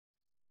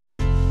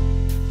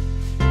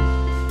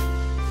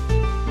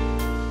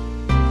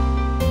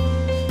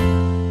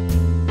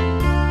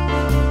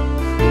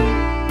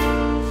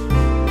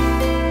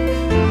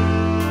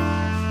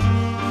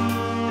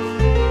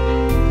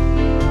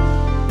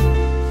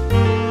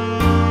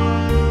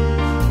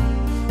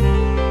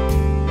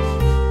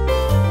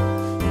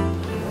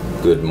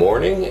Good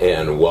morning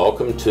and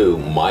welcome to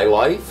My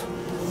Life.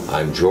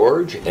 I'm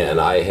George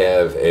and I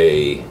have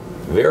a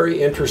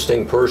very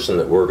interesting person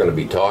that we're going to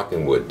be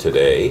talking with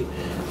today.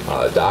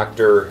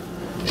 Dr.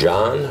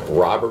 John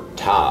Robert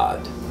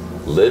Todd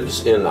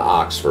lives in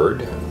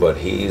Oxford, but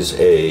he's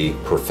a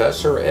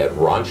professor at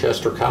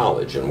Rochester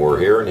College, and we're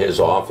here in his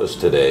office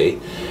today,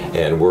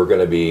 and we're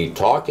going to be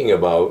talking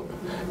about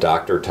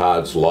Dr.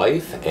 Todd's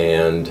life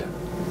and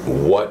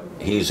what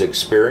he's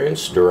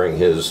experienced during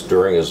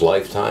his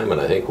lifetime, and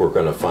I think we're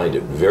going to find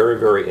it very,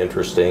 very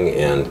interesting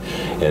and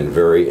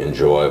very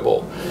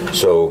enjoyable.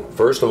 So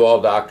first of all,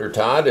 Dr.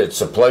 Todd,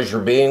 it's a pleasure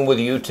being with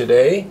you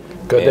today.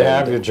 Good to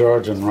have you,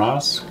 George and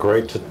Ross.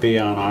 Great to be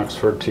on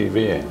Oxford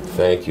TV.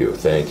 Thank you,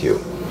 thank you.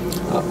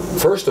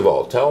 First of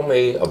all, tell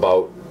me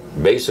about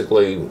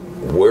basically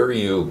where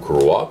you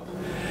grew up,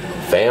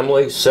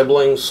 family,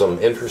 siblings, some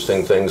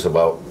interesting things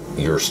about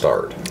your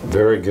start.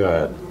 Very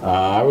good.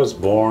 I was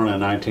born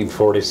in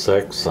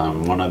 1946.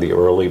 I'm one of the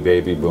early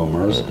baby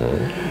boomers.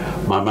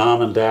 Mm-hmm. My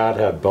mom and dad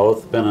had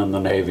both been in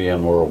the Navy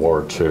in World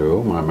War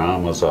II. My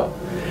mom was a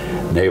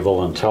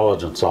naval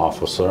intelligence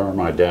officer.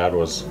 My dad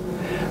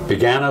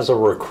began as a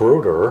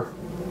recruiter,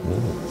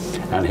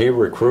 and he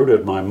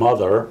recruited my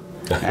mother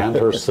and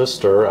her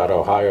sister at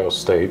Ohio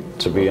State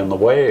to be in the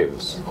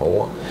Waves.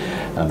 Oh.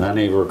 And then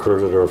he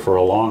recruited her for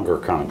a longer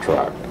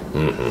contract.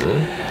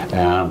 Mm-hmm.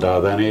 And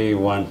then he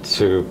went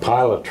to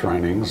pilot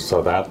training,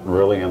 so that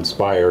really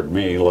inspired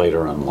me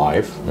later in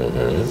life.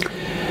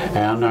 Mm-hmm.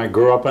 And I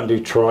grew up in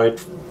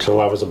Detroit till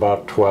I was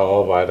about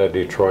 12. I had a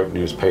Detroit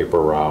newspaper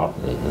route.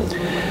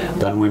 Mm-hmm.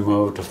 Then we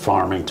moved to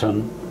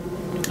Farmington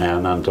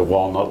and then to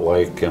Walnut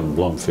Lake in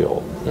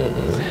Bloomfield.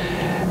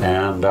 Mm-hmm.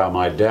 And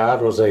my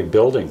dad was a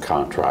building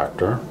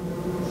contractor,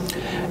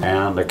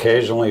 and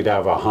occasionally he'd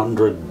have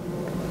 100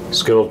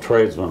 skilled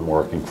tradesmen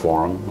working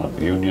for him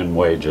at union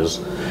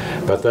wages,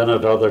 but then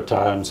at other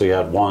times he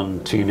had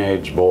one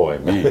teenage boy,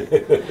 me.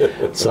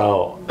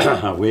 So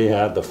we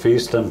had the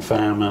feast and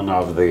famine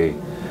of the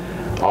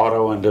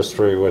auto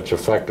industry, which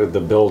affected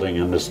the building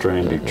industry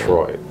in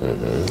Detroit.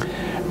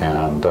 Mm-hmm.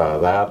 And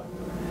that,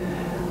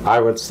 I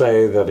would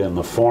say that in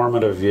the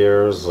formative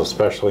years,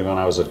 especially when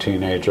I was a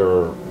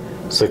teenager,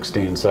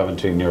 16,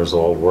 17 years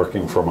old,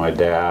 working for my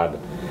dad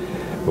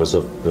was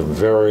a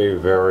very,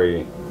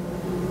 very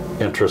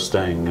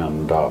interesting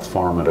and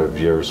formative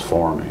years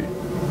for me.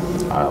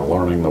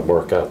 Learning the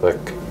work ethic.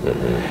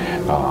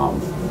 Mm-hmm.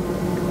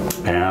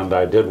 And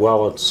I did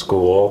well at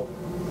school.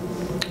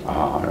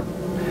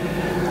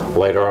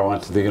 Later I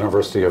went to the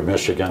University of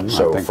Michigan.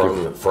 So I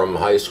think from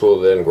high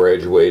school, then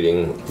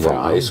graduating from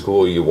high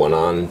school, you went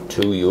on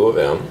to U of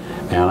M.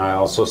 And I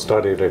also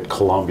studied at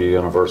Columbia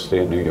University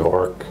in New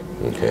York.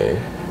 Okay.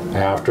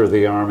 After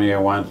the Army, I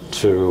went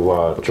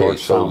to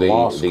Georgetown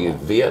Law School. The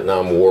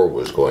Vietnam War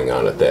was going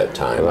on at that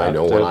time. I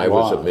know when I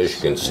was at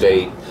Michigan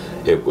State,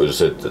 it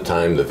was at the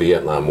time the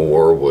Vietnam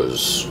War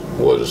was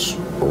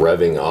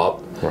revving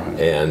up. Right.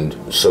 And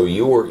so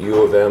you were at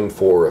U of M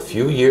for a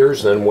few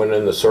years, then went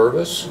in the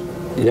service?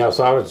 Yes,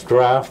 I was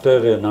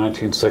drafted in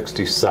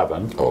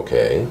 1967.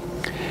 Okay.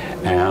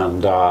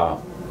 And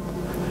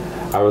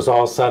I was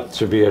all set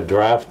to be a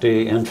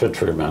drafty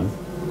infantryman.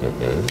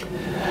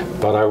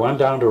 Mm-hmm. But I went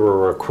down to a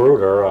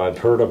recruiter. I'd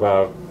heard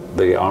about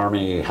the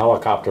Army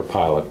helicopter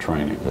pilot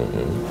training.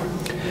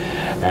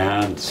 Mm-hmm.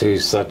 And he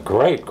said,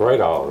 great,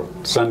 I'll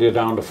send you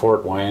down to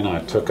Fort Wayne. I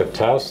took a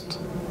test,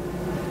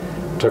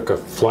 took a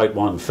Flight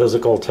 1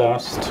 physical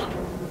test,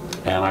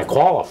 and I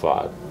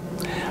qualified.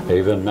 I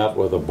even met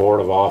with a board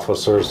of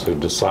officers who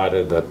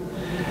decided that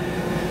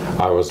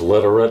I was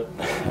literate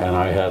and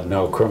I had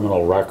no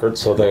criminal record,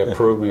 so they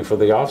approved me for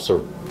the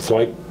officer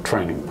flight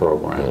training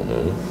program.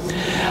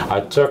 Mm-hmm.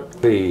 I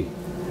took the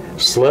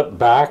slip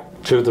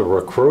back to the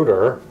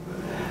recruiter,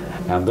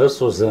 and this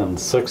was in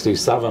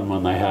 '67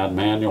 when they had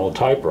manual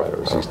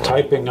typewriters. He's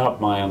typing up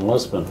my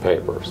enlistment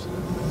papers.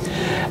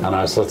 And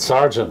I said,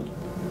 Sergeant,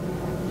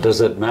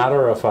 does it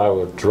matter if I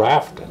was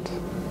drafted?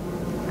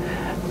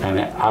 And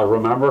I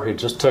remember he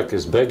just took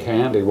his big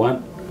hand, he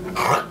went,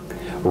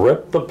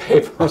 ripped the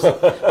papers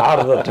out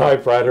of the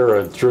typewriter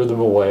and threw them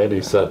away, and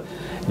he said,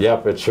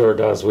 yep, it sure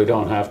does, we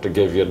don't have to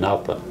give you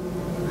nothing.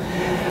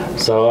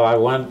 So I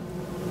went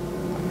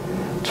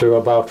to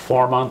about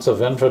 4 months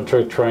of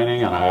infantry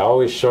training, and I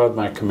always showed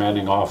my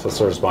commanding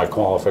officers my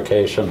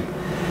qualification.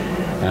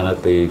 And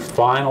at the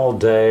final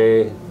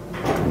day,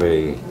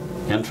 the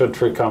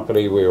infantry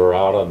company, we were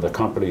out on the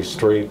company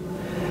street,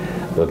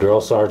 the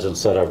drill sergeant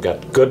said, I've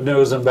got good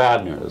news and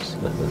bad news.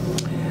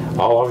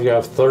 All of you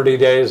have 30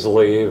 days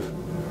leave.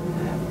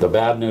 The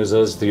bad news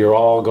is that you're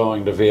all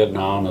going to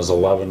Vietnam as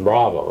 11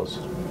 Bravos,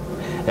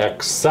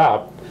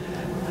 except,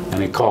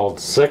 and he called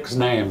 6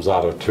 names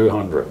out of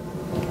 200.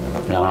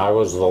 And I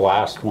was the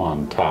last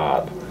one,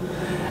 Todd.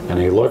 And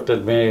he looked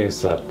at me and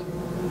said,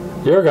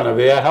 you're going to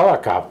be a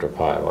helicopter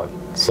pilot.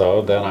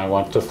 So then I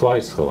went to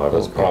flight school. I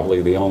was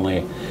probably the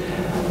only,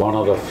 one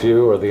of the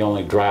few or the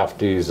only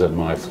draftees in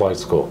my flight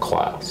school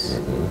class.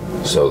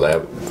 Mm-hmm. So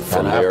that,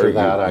 from there,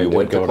 you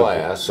went to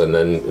class and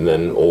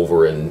then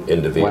over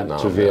into Vietnam.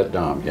 Went to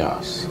Vietnam,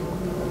 yes.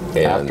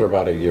 And after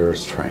about a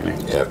year's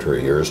training. after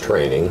a year's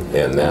training,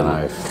 and then And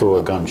I flew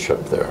a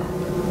gunship there,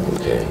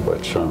 okay.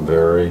 which I'm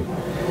very...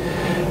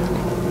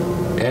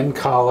 In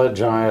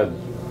college, I had,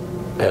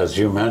 as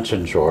you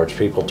mentioned, George,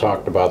 people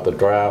talked about the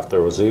draft.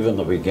 There was even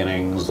the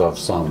beginnings of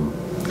some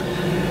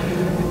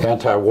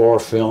anti-war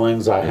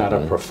feelings. I had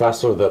a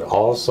professor that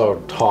also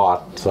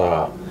taught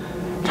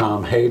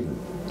Tom Hayden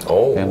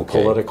in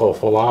political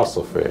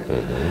philosophy.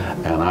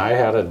 And I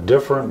had a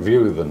different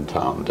view than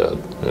Tom did.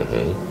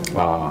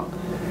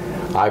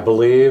 I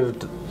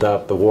believed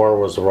that the war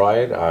was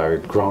right.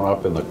 I'd grown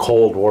up in the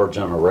Cold War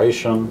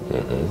generation.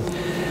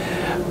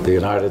 The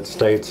United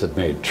States had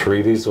made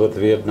treaties with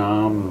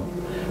Vietnam.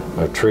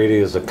 A treaty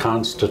is a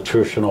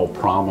constitutional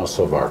promise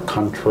of our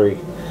country,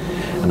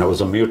 and it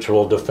was a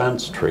mutual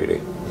defense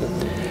treaty.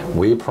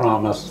 We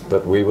promised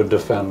that we would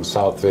defend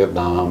South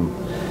Vietnam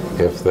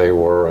if they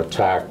were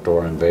attacked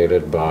or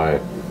invaded by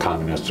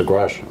communist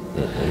aggression.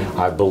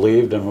 I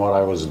believed in what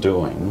I was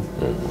doing.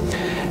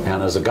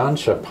 And as a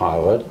gunship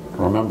pilot,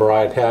 remember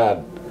I'd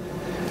had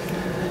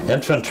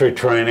infantry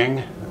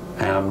training,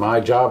 and my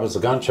job as a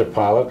gunship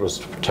pilot was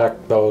to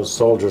protect those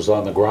soldiers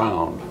on the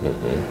ground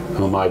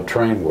whom I'd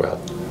trained with.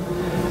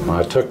 And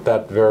I took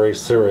that very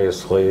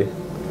seriously.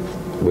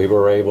 We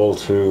were able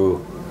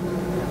to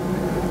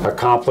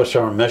accomplish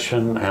our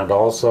mission, and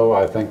also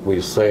I think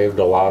we saved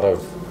a lot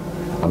of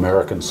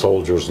American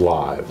soldiers'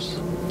 lives.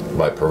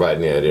 By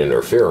providing that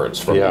interference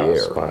from the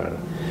air.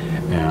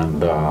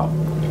 And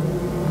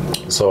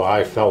so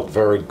I felt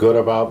very good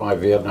about my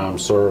Vietnam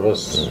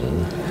service.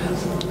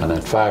 And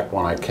in fact,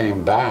 when I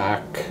came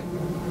back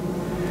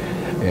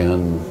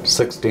in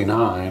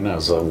 '69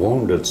 as a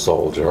wounded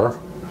soldier,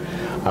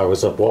 I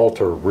was at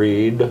Walter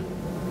Reed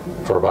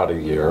for about a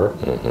year.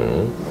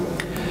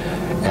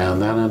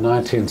 And then in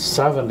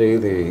 1970,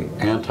 the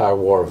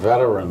anti-war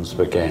veterans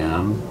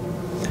began.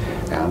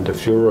 And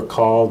if you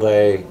recall,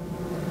 they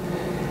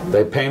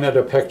painted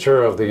a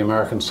picture of the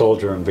American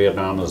soldier in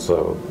Vietnam as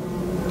a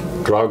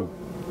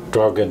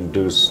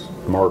drug-induced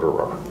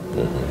murderer.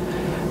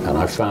 And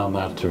I found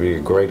that to be a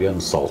great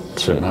insult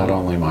to not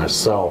only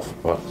myself,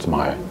 but to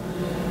my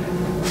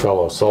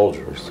fellow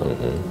soldiers.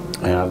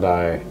 And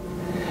I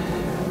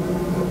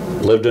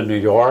lived in New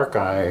York.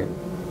 I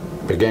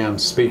began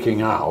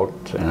speaking out,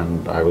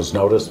 and I was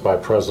noticed by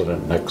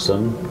President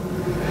Nixon,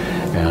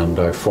 and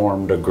I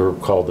formed a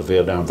group called the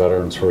Vietnam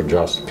Veterans for a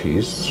Just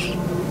Peace.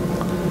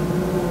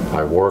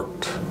 I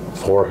worked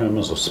for him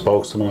as a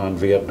spokesman on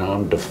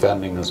Vietnam,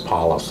 defending his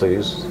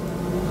policies.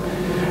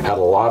 Had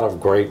a lot of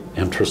great,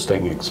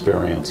 interesting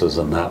experiences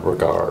in that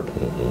regard.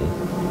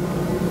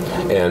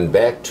 And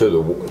back to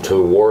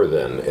the war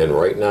then, and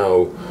right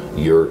now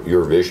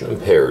you're vision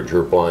impaired,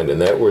 you're blind, and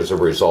that was a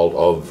result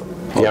of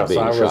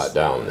being shot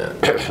down then.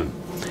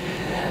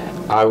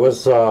 I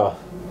was...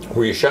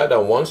 Were you shot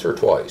down once or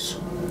twice?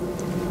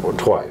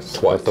 Twice.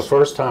 But the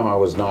first time I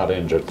was not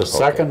injured. The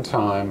second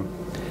time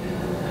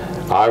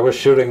I was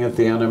shooting at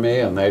the enemy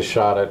and they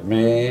shot at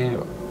me.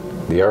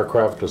 The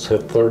aircraft was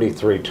hit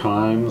 33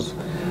 times,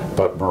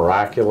 but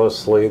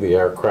miraculously the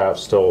aircraft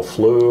still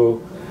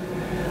flew.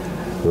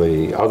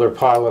 The other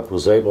pilot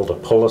was able to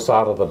pull us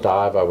out of the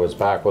dive. I was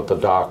back with the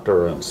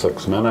doctor in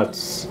 6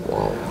 minutes.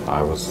 Wow.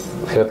 I was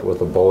hit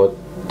with a bullet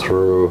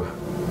through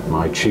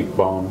my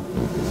cheekbone.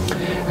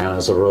 And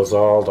as a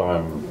result,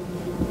 I'm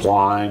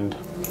blind.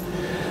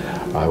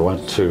 I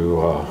went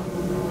to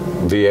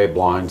VA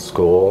blind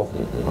school.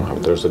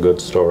 There's a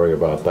good story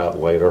about that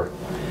later.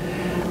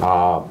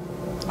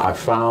 I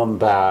found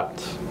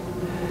that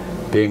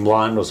being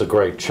blind was a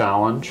great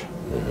challenge.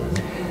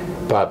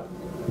 But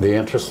the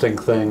interesting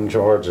thing,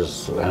 George,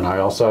 is, and I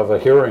also have a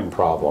hearing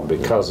problem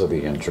because of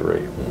the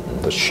injury,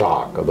 the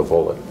shock of the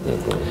bullet.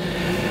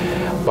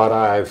 But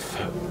I've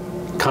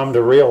come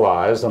to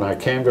realize, and I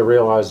came to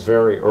realize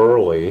very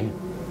early,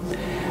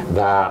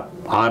 that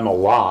I'm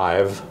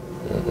alive.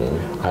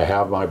 I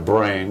have my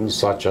brain,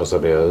 such as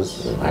it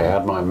is. I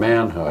had my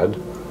manhood.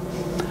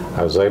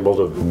 I was able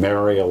to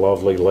marry a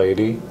lovely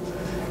lady,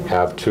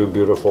 have 2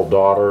 beautiful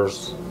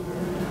daughters.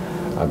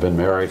 I've been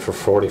married for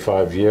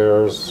 45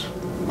 years.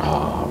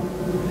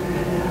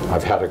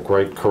 I've had a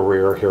great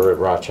career here at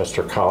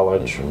Rochester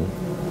College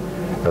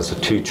as a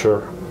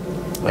teacher.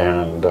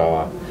 And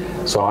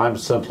so I'm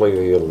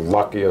simply the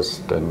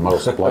luckiest and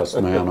most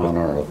blessed man on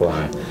earth.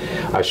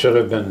 I should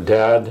have been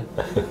dead.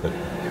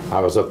 I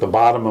was at the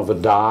bottom of a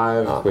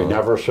dive. We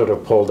never should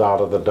have pulled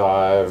out of the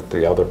dive.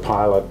 The other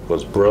pilot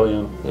was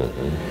brilliant.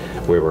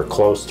 We were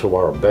close to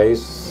our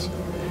base.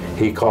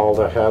 He called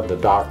ahead. The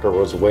doctor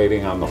was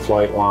waiting on the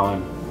flight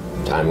line.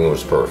 Timing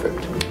was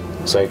perfect.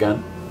 Say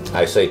again?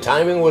 I say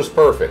timing was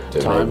perfect.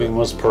 Timing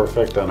was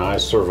perfect, and I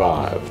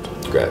survived.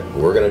 Good.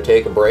 We're going to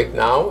take a break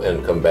now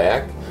and come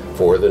back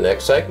for the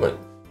next segment.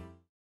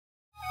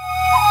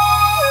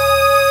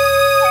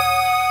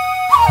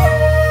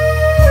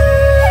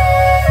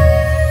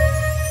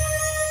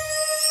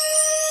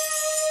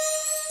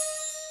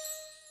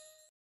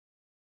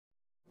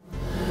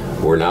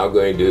 We're now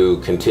going to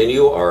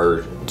continue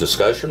our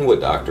discussion with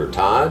Dr.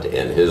 Todd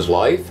and his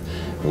life.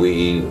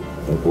 we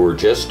were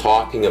just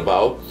talking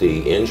about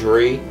the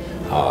injury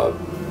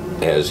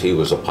as he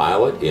was a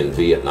pilot in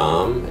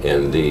Vietnam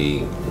and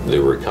the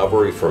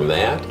recovery from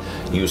that.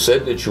 You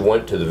said that you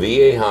went to the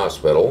VA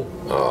hospital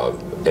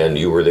and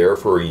you were there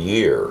for a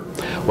year.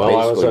 Well,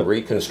 basically I was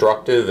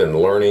reconstructive and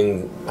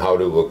learning how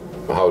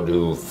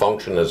to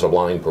function as a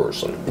blind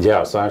person.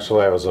 Yes,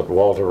 actually I was at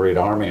Walter Reed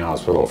Army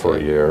Hospital for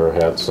a year,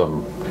 had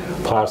some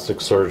plastic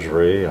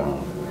surgery,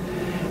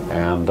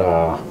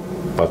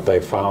 but they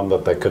found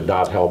that they could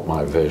not help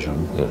my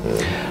vision.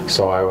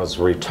 So I was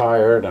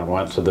retired and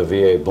went to the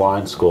VA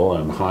blind school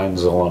in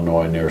Hines,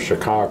 Illinois, near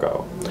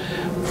Chicago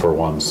for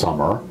one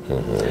summer.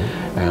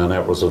 And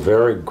it was a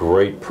very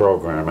great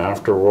program.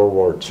 After World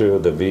War II,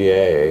 the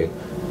VA,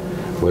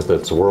 with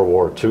its World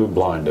War II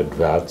blinded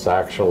vets,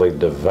 actually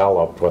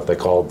developed what they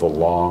called the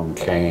long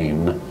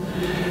cane,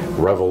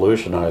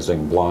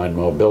 revolutionizing blind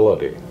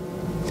mobility.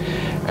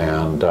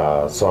 And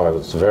so I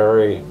was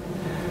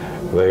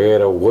they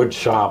had a wood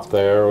shop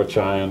there, which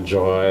I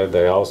enjoyed.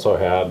 They also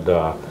had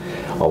a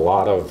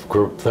lot of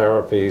group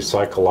therapy,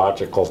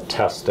 psychological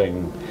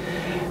testing,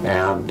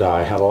 and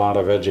I had a lot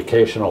of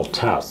educational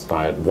tests.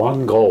 I had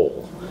one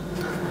goal.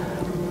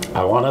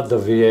 I wanted the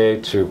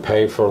VA to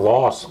pay for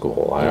law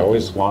school. I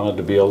always wanted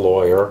to be a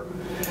lawyer,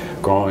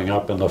 growing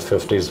up in the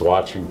 50s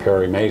watching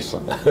Perry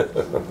Mason.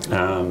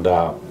 And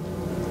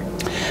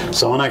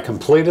so when I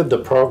completed the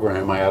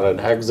program, I had an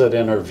exit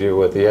interview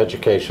with the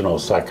educational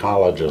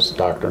psychologist,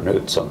 Dr.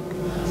 Knudsen.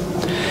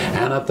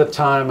 And at the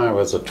time, I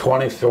was a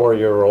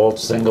 24-year-old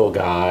single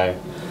guy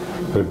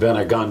who'd been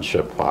a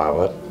gunship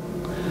pilot.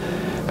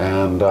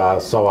 And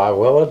so I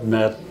will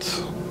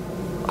admit,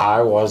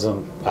 I was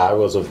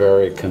a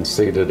very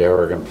conceited,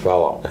 arrogant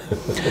fellow.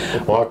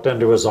 Walked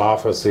into his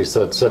office, he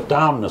said, "Sit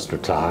down,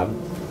 Mr. Todd."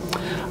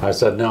 I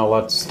said, "No,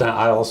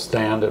 I'll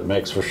stand, it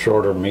makes for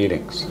shorter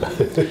meetings."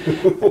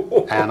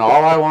 "And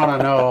all I want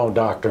to know,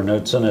 Dr.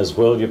 Knudsen, is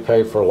will you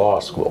pay for law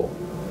school?"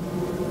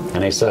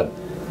 And he said,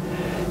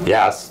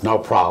 "Yes, no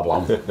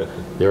problem.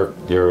 You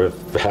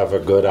have a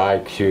good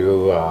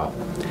IQ.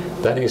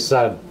 Then he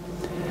said,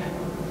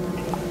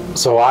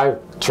 so I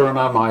turned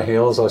on my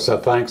heels, I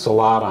said, "Thanks a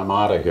lot, I'm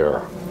out of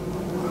here."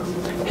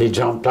 He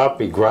jumped up,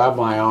 he grabbed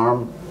my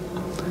arm,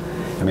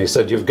 and he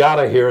said, "You've got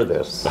to hear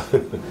this."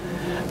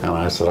 And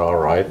I said, "All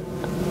right,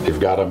 you've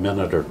got a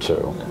minute or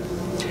two."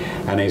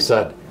 And he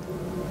said,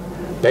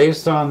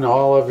 "Based on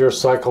all of your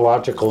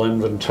psychological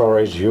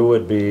inventories, you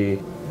would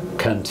be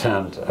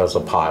content as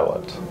a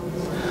pilot."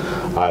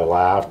 I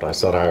laughed. I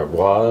said I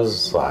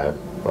was. I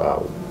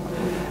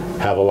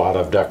have a lot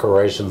of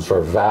decorations for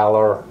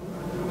valor.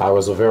 I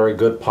was a very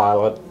good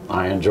pilot.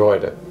 I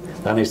enjoyed it.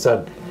 Then he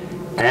said,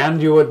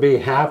 "And you would be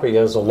happy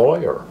as a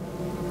lawyer."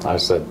 I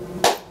said,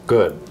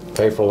 "Good.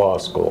 Pay for law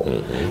school."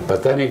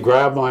 But then he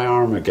grabbed my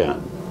arm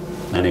again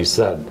and he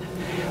said,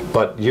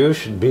 "But you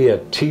should be a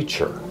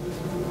teacher."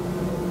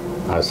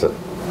 I said,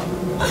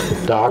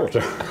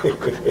 "Doctor,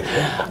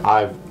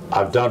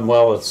 I've done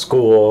well at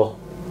school,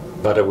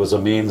 but it was a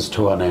means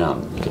to an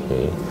end.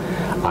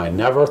 I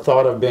never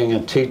thought of being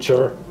a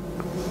teacher.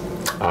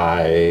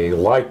 I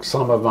liked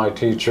some of my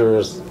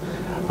teachers.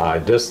 I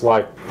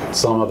disliked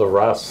some of the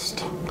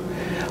rest.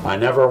 I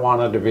never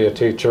wanted to be a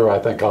teacher. I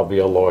think I'll be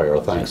a lawyer.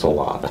 Thanks a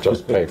lot.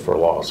 Just pay for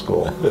law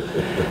school."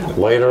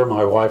 Later,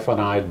 my wife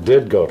and I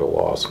did go to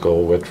law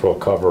school, which we'll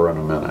cover in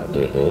a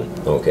minute.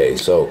 Okay,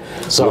 so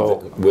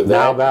with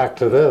now back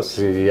to this.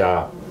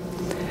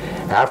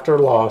 After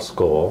law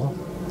school.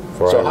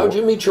 So how'd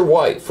you meet your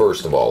wife,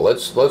 first of all?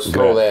 Let's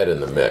throw that in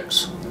the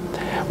mix.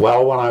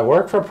 Well, when I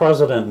worked for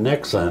President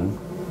Nixon,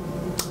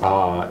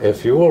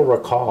 if you will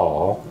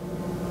recall,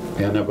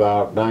 in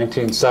about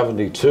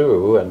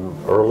 1972 and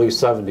early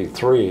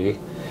 73,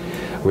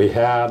 we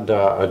had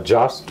a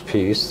just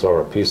peace,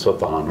 or a peace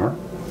with honor.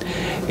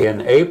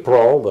 In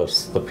April,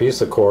 the peace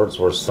accords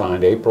were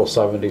signed, April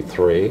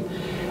 73,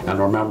 and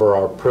remember,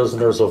 our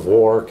prisoners of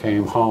war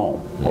came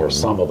home, or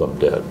some of them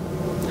did.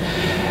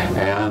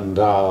 And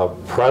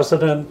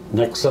President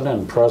Nixon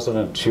and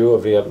President Thieu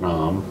of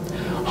Vietnam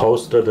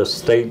hosted a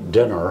state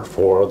dinner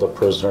for the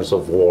prisoners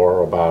of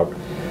war, about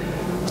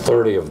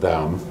 30 of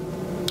them,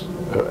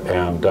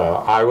 and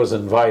I was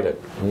invited.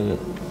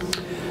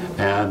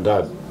 And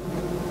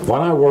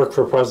when I worked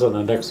for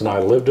President Nixon, I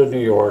lived in New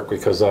York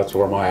because that's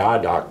where my eye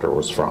doctor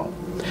was from.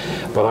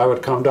 But I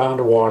would come down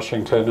to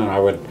Washington, and I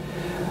would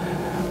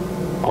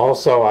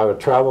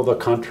travel the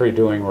country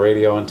doing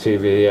radio and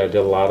TV. I did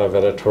a lot of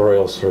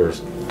editorials for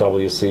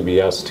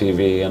WCBS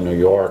TV in New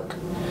York.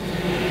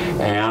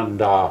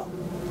 And I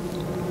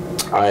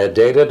had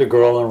dated a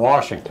girl in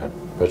Washington,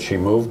 but she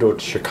moved to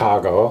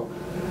Chicago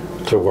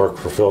to work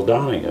for Phil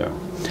Donahue.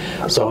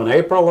 So in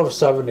April of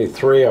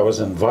 73, I was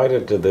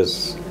invited to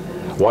this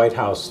White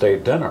House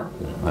state dinner,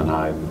 and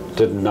I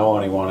didn't know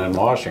anyone in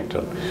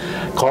Washington.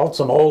 Called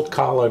some old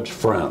college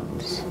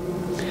friends.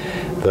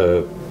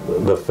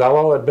 The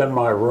fellow had been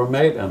my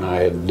roommate, and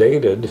I had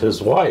dated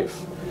his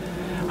wife.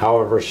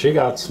 However, she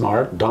got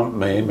smart, dumped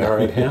me,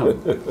 married him.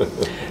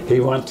 He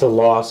went to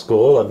law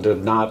school and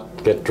did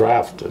not get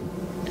drafted.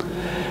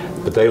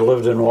 but they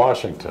lived in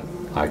Washington.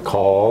 I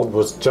called,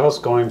 was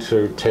just going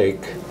to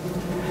take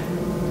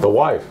the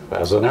wife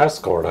as an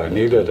escort. I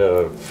needed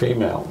a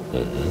female.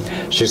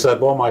 She said,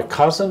 well, my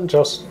cousin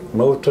just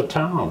moved to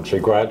town. She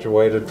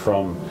graduated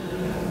from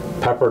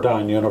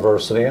Pepperdine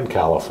University in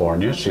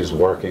California. She's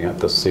working at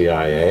the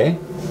CIA.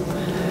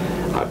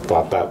 I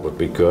thought that would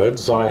be good,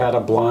 so I had a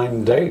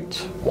blind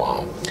date.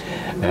 Wow.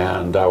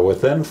 And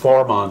within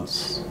 4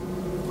 months,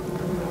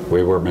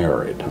 we were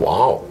married.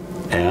 Wow.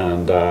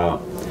 And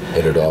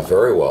hit it off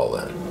very well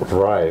then.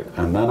 right.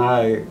 And then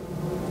I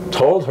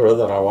told her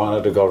that I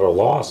wanted to go to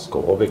law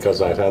school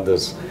because I'd had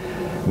this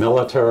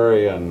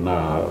military and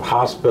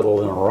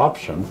hospital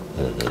interruption.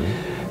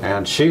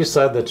 And she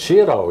said that she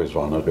had always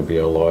wanted to be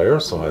a lawyer,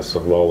 so I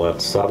said, well,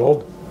 that's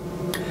settled.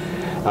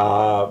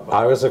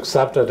 I was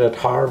accepted at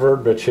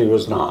Harvard, but she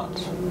was not.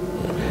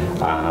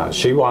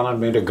 She wanted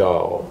me to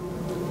go.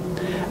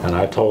 And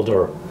I told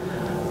her,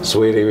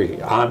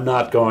 sweetie, I'm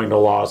not going to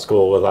law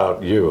school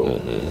without you.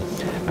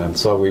 And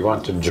so we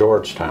went to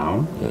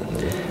Georgetown.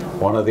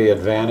 One of the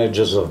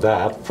advantages of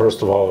that,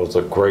 first of all, it was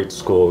a great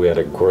school. We had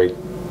a great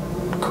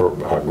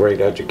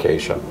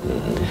education.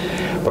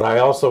 But I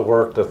also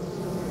worked at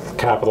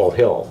Capitol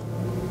Hill.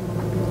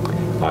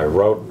 I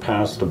wrote and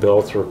passed a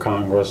bill through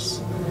Congress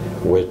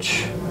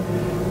which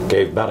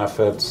gave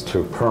benefits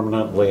to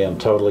permanently and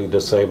totally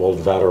disabled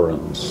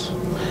veterans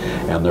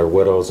and their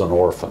widows and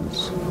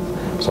orphans.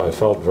 So I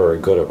felt very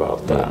good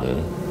about that.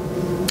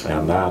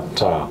 And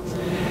that,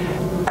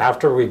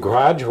 after we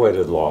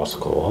graduated law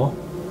school,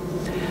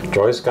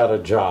 Joyce got a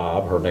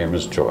job, her name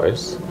is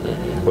Joyce,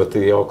 with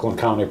the Oakland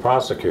County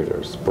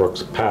prosecutors.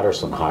 Brooks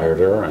Patterson hired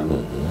her in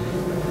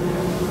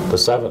the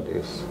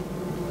 70s.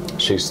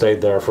 She stayed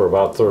there for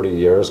about 30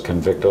 years,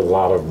 convicted a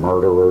lot of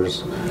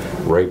murderers,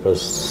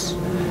 rapists.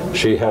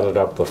 She headed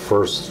up the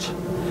first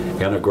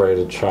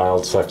integrated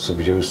child sex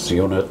abuse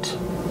unit.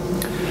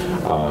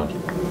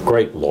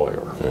 Great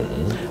lawyer.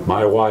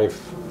 My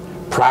wife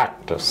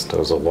practiced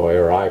as a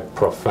lawyer. I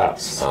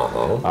profess.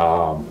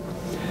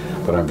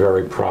 But I'm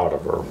very proud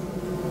of her.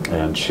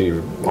 And she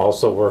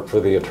also worked for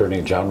the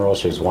Attorney General.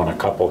 She's won a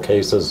couple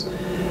cases,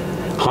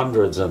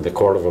 hundreds in the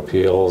Court of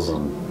Appeals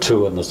and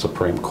 2 in the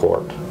Supreme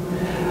Court.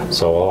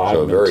 So I've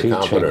been very teaching.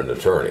 competent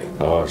attorney.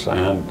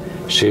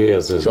 And she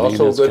is as She's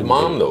also a good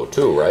mom, though,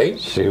 too, right?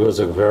 She was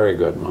a very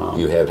good mom.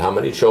 You had how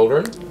many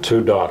children?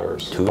 2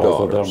 daughters. Two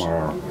Both daughters. of them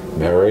are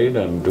married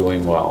and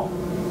doing well.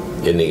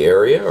 In the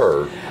area,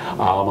 or?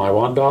 My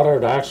one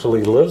daughter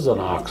actually lives in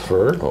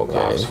Oxford, Okay.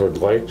 Oxford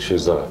Lake.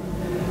 She's a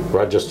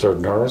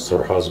registered nurse.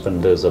 Her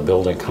husband is a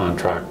building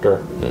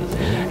contractor.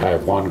 I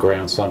have one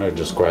grandson who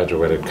just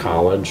graduated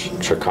college,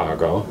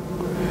 Chicago.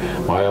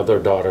 My other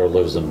daughter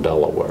lives in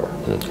Delaware.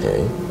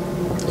 Okay.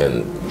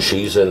 And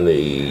she's in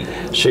the...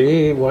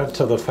 She went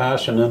to the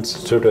Fashion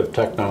Institute of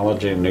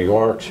Technology in New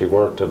York. She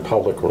worked in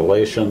public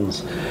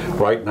relations.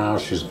 Right now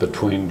she's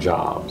between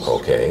jobs.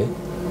 Okay.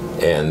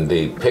 And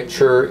the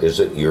picture, is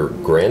it your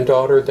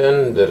granddaughter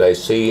then that I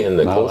see in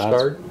the No, Coast that's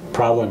Guard?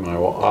 probably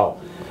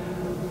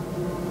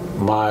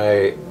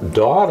my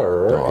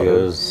daughter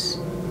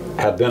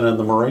had been in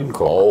the Marine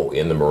Corps. Oh,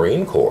 in the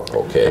Marine Corps,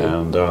 okay.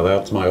 And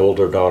that's my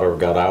older daughter,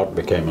 got out,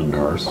 became a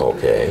nurse.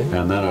 Okay.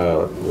 And then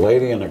a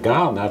lady in a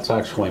gown, that's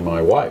actually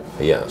my wife.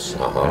 Yes,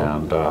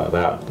 And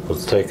that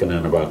was taken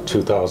in about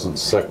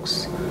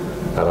 2006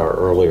 at our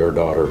earlier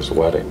daughter's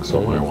wedding.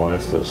 So my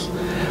wife is,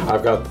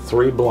 I've got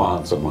 3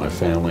 blondes in my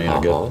family.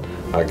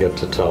 I get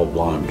to tell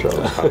blonde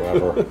jokes.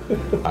 However,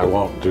 I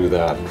won't do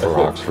that for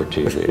Oxford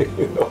TV.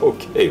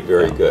 Okay,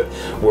 very good.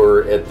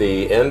 We're at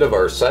the end of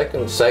our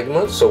second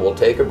segment, so we'll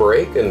take a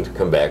break and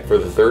come back for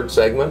the third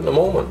segment in a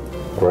moment.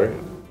 Great.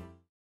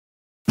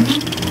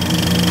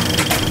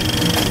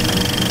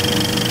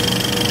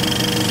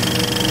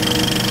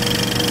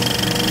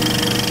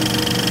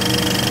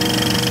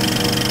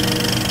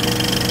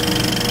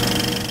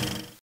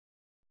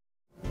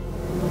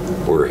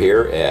 We're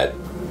here at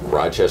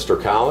Rochester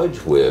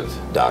College with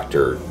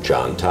Dr.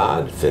 John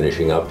Todd,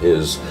 finishing up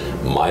his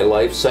My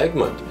Life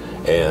segment.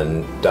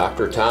 And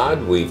Dr.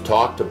 Todd, we've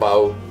talked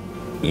about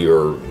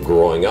your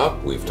growing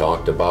up, we've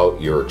talked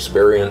about your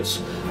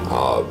experience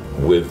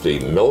with the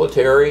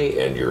military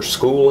and your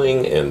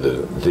schooling and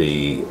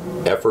the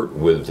effort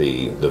with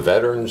the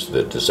veterans,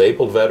 the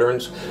disabled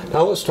veterans.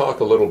 Now let's talk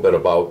a little bit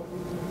about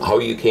how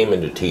you came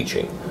into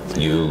teaching.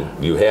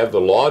 You have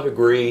the law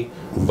degree,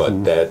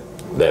 but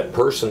that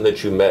person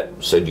that you met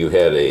said you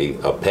had a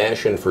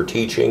passion for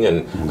teaching,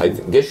 and I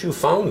guess you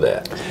found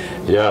that.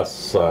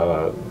 Yes,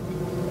 I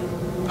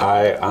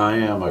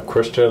am a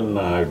Christian.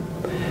 I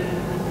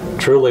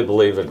truly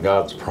believe in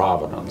God's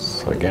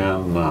providence.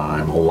 Again,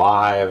 I'm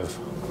alive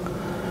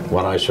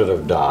when I should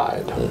have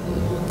died.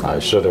 I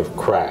should have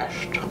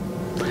crashed.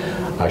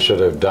 I should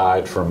have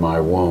died from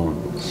my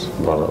wounds,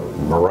 but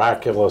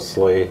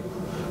miraculously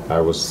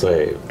I was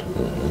saved.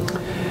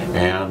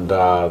 And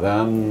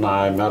then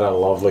I met a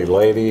lovely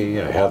lady.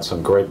 I had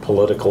some great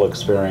political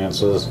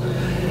experiences,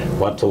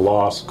 went to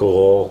law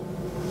school,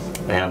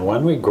 and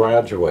when we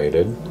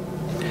graduated,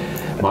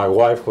 My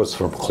wife was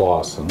from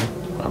Clawson,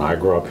 and I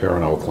grew up here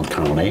in Oakland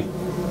County.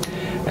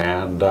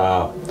 And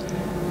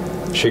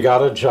she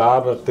got a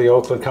job at the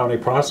Oakland County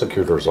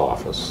Prosecutor's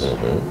Office.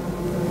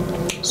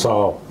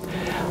 So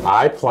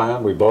I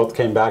planned, we both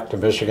came back to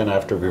Michigan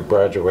after we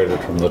graduated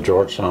from the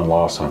Georgetown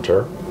Law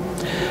Center.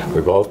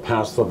 We both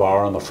passed the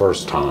bar on the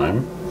first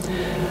time.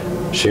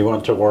 She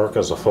went to work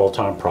as a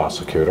full-time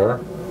prosecutor,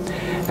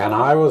 and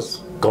I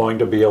was going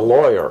to be a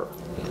lawyer.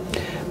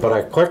 But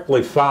I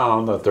quickly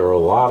found that there were a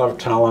lot of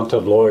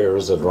talented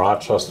lawyers in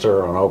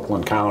Rochester and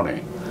Oakland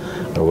County.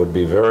 It would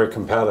be very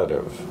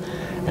competitive,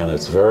 and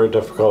it's very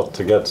difficult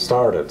to get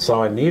started.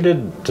 So I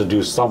needed to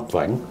do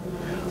something,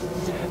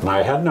 and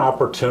I had an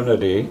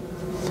opportunity,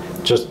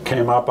 just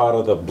came up out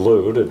of the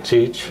blue, to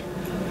teach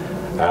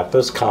at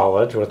this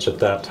college, which at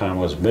that time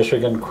was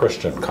Michigan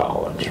Christian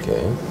College.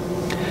 Okay.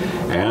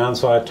 And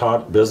so I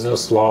taught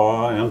business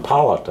law and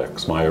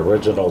politics. My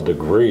original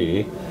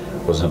degree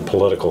was in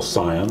political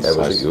science. That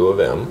was at U of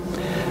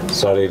M.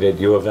 Studied at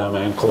U of M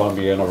and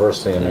Columbia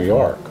University in New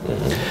York.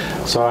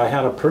 So I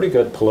had a pretty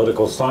good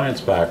political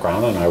science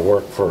background, and I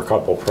worked for a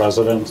couple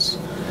presidents,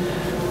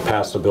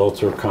 passed a bill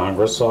through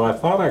Congress, so I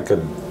thought I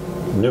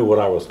knew what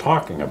I was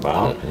talking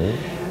about.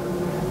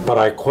 But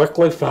I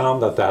quickly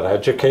found that that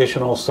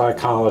educational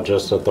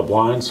psychologist at the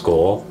blind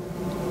school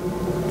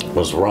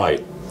was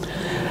right.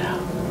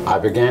 I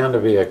began to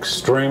be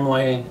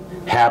extremely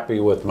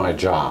happy with my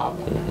job.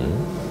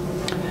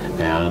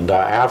 And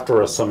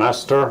after a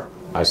semester,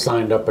 I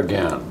signed up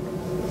again.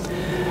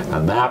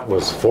 And that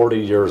was 40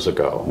 years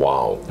ago.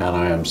 Wow. And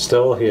I am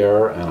still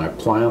here, and I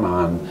plan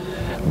on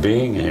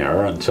being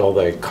here until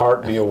they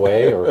cart me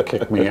away or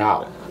kick me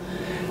out.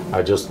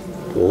 I just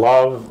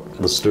love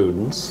the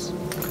students.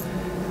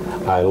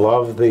 I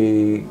love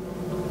the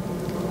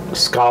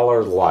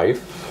scholar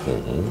life.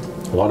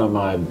 One of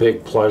my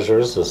big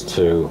pleasures is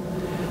to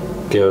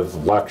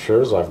give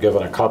lectures. I've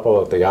given a couple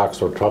at the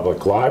Oxford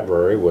Public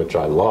Library, which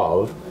I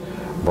love.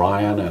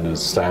 Brian and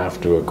his staff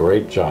do a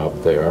great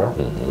job there.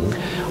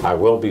 I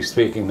will be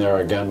speaking there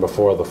again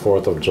before the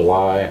 4th of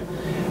July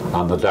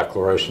on the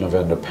Declaration of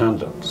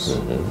Independence.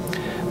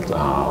 And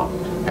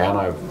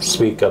I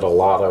speak at a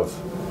lot of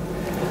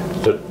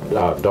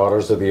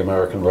Daughters of the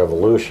American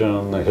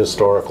Revolution, the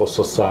Historical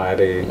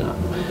Society,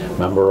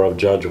 member of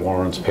Judge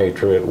Warren's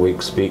Patriot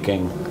Week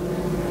Speaking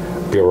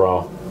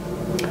Bureau.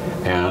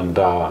 And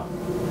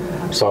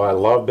so I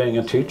love being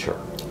a teacher.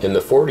 In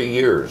the 40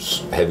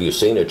 years, have you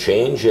seen a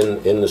change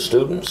in the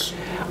students?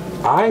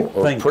 I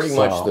Or think pretty so.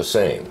 much the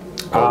same.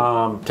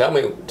 Tell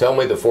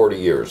me the 40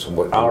 years.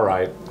 All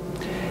right.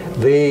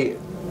 The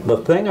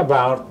thing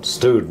about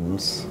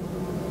students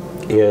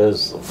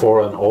is,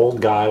 for an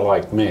old guy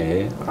like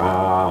me,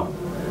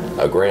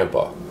 A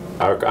grandpa.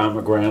 I'm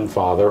a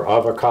grandfather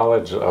of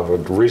a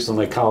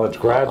recently college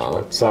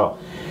graduate. So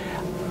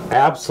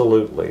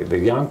absolutely, the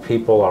young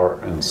people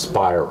are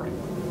inspiring.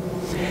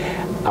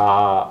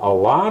 A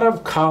lot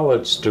of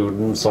college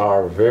students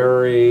are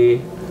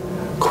very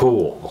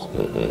cool,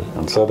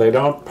 and so they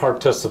don't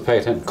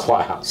participate in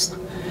class,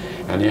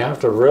 and you have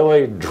to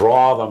really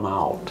draw them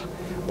out.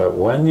 But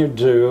when you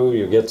do,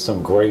 you get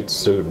some great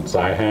students.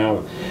 I have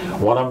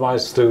one of my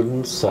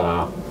students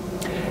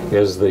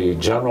is the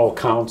general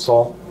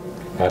counsel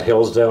at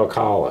Hillsdale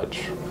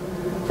College.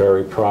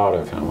 Very proud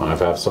of him. I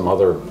have some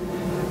other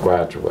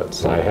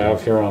graduates. I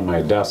have here on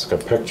my desk a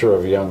picture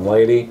of a young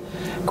lady,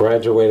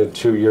 graduated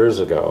 2 years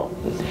ago.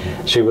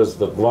 She was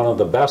one of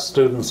the best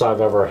students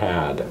I've ever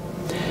had.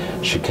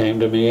 She came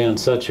to me and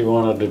said she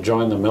wanted to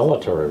join the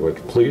military, which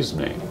pleased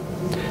me.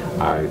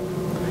 I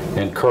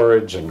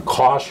encourage and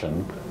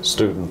caution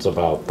students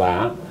about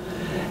that.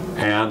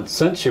 And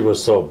since she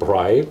was so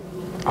bright,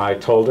 I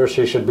told her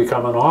she should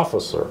become an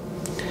officer.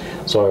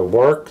 So I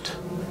worked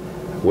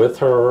with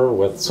her,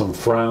 with some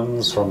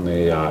friends from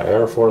the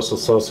Air Force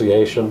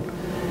Association,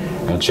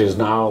 and she's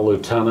now a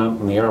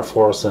lieutenant in the Air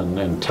Force in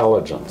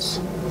intelligence.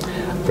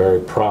 Very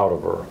proud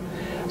of her.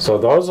 So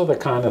those are the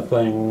kind of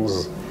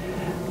things,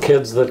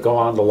 kids that go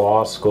on to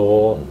law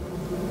school,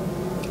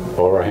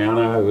 or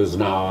Hannah, who's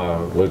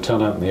now a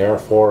lieutenant in the Air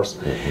Force.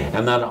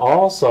 And then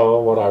also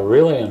what I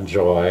really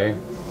enjoy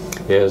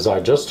is I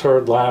just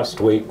heard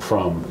last week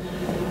from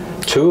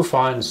 2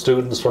 fine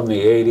students from the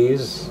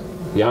 80s,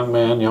 young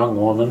man, young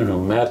woman,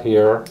 who met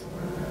here.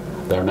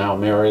 They're now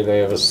married, they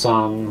have a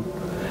son.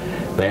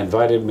 They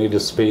invited me to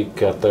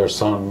speak at their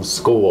son's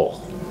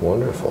school.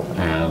 Wonderful.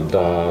 And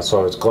so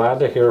I was glad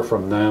to hear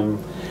from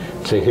them,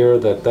 to hear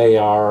that they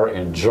are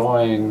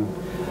enjoying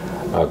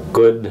a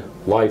good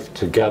life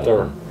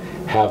together,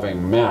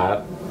 having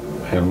met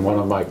in one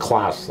of my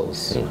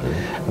classes.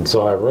 And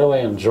so I really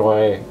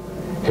enjoy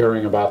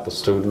hearing about the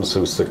students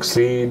who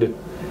succeed,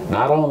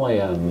 not only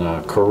in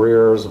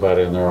careers, but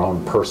in their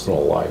own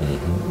personal life.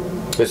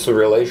 It's the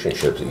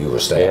relationships that you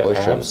establish.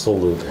 Yeah,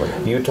 absolutely.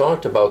 You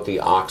talked about the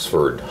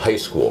Oxford High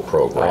School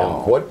program.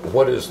 Oh.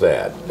 What is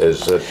that?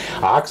 Is it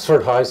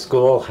Oxford High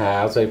School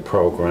has a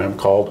program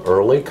called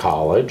Early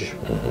College,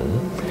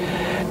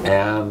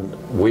 and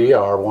we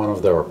are one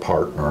of their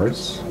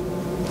partners.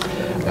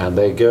 And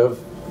they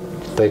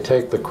They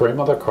take the cream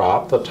of the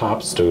crop, the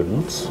top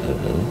students,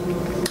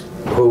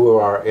 who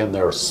are in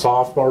their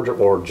sophomore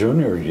or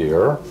junior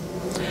year,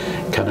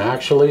 can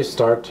actually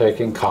start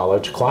taking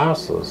college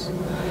classes.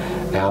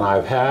 And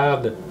I've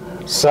had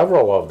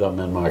several of them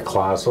in my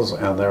classes,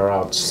 and they're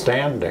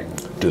outstanding.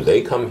 Do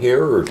they come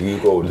here, or do you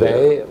go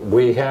there?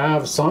 We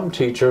have some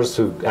teachers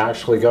who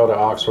actually go to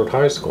Oxford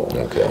High School.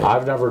 Okay.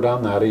 I've never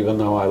done that, even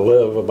though I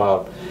live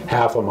about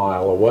half a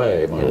mile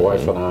away. My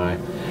wife and I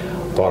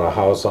bought a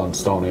house on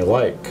Stony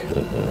Lake.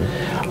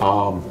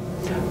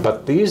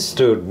 But these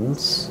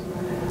students,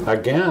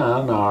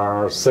 again,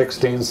 are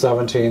 16,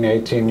 17,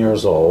 18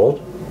 years old.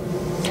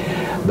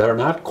 They're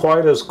not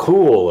quite as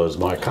cool as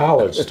my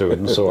college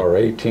students who are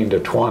 18 to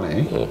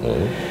 20.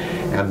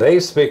 And they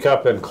speak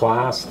up in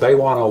class. They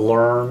want to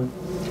learn.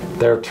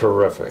 They're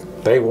terrific.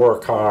 They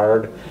work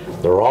hard.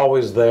 They're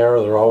always there.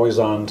 They're always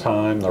on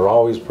time. They're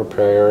always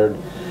prepared.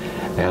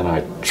 And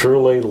I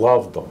truly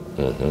love them.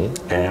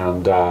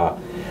 And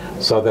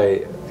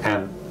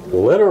and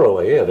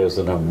literally it is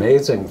an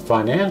amazing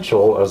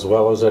financial as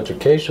well as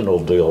educational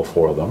deal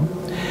for them.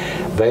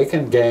 They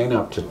can gain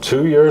up to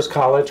 2 years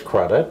college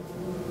credit.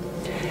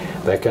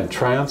 They can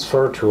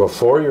transfer to a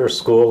 4-year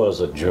school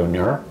as a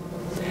junior,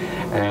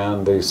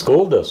 and the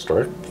school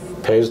district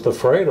pays the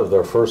freight of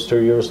their first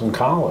 2 years in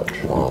college,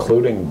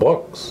 including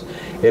books.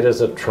 It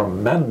is a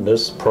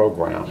tremendous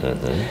program,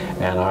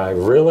 and I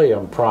really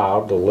am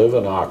proud to live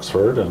in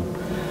Oxford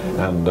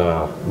and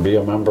be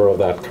a member of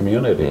that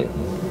community.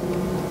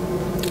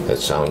 That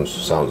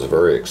sounds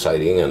very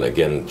exciting, and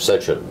again,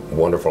 such a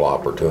wonderful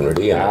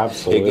opportunity. And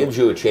absolutely. It gives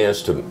you a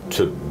chance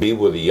to be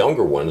with the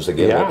younger ones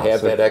again that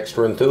have that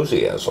extra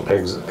enthusiasm.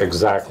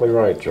 Exactly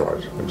right,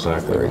 George.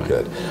 Exactly very right.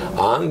 good.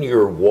 On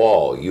your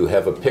wall, you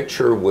have a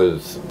picture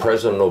with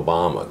President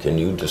Obama. Can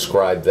you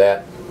describe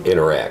that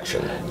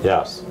interaction?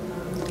 Yes.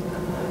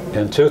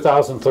 In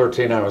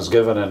 2013, I was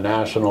given a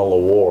national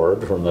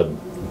award from the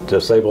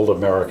Disabled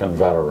American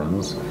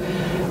Veterans,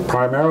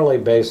 primarily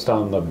based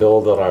on the bill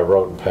that I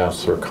wrote and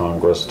passed through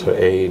Congress to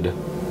aid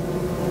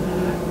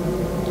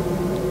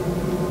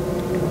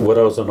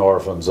widows and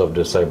orphans of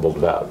disabled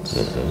vets.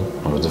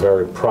 I was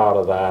very proud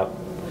of that.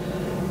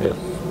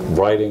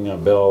 Writing a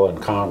bill in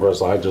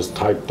Congress, I just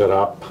typed it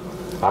up.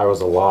 I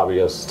was a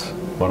lobbyist,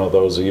 one of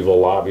those evil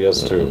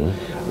lobbyists who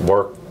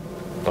worked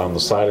on the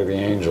side of the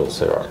angels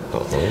here.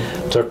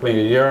 It took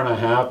me 1.5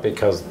 years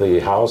because the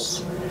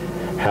House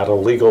had a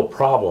legal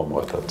problem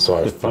with it. So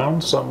I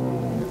found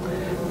some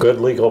good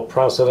legal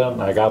precedent,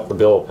 and I got the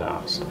bill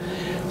passed.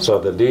 So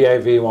the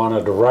DAV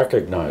wanted to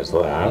recognize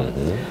that.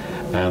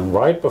 And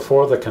right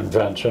before the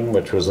convention,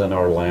 which was in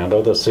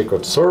Orlando, the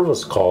Secret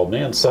Service called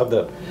me and said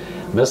that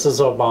Mrs.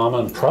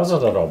 Obama and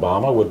President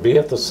Obama would be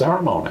at the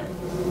ceremony.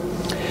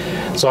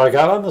 So I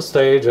got on the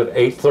stage at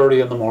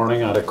 8:30 in the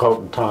morning. I had a coat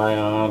and tie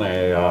on,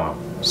 a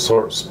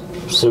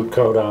suit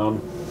coat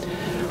on,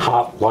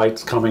 hot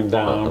lights coming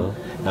down.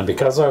 And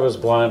because I was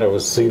blind, I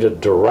was seated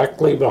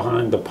directly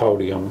behind the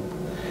podium.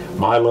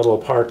 My little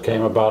part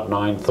came about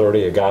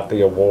 9:30. I got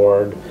the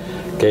award,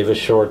 gave a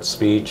short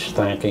speech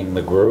thanking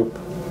the group.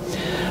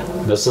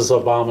 Mrs.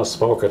 Obama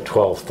spoke at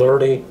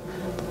 12:30.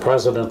 The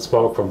President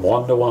spoke from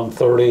 1 to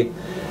 1:30,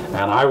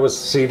 and I was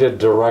seated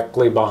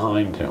directly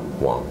behind him.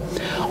 Wow.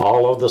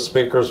 All of the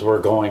speakers were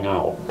going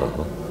out,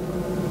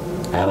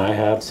 and I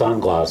had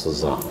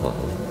sunglasses on.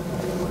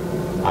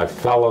 I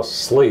fell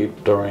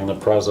asleep during the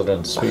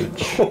President's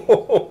speech.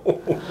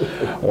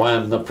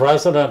 When the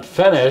President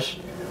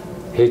finished,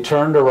 he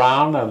turned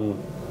around and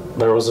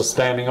there was a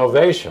standing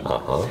ovation.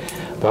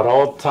 But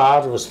old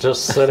Todd was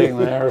just sitting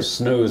there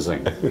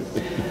snoozing.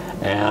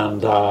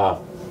 And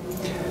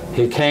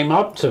he came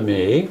up to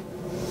me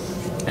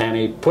and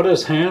he put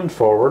his hand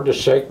forward to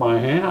shake my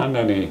hand,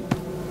 and he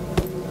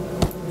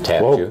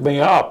woke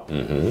me up.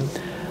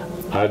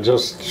 I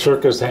just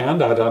shook his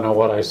hand. I don't know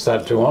what I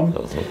said to him,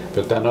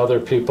 but then other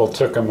people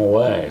took him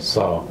away.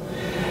 So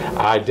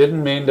I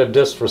didn't mean to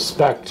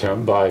disrespect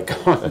him by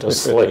going to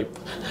sleep,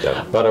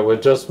 but it was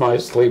just my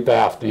sleep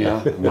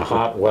apnea and the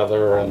hot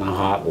weather and the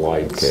hot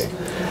lights.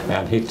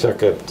 And he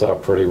took it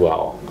pretty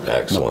well.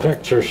 Excellent. The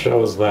picture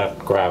shows that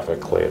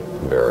graphically.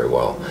 Very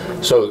well.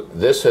 So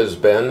this has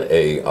been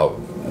a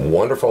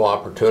wonderful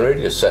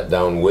opportunity to sit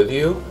down with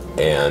you,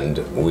 and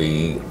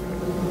we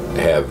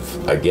have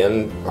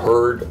again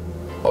heard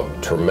a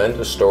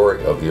tremendous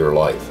story of your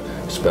life.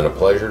 It's been a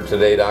pleasure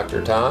today,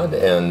 Dr. Todd,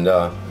 and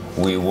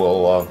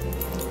we'll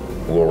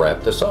wrap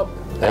this up.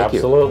 Thank you.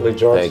 Absolutely,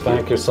 George.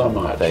 Thank you so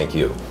much. Thank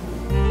you.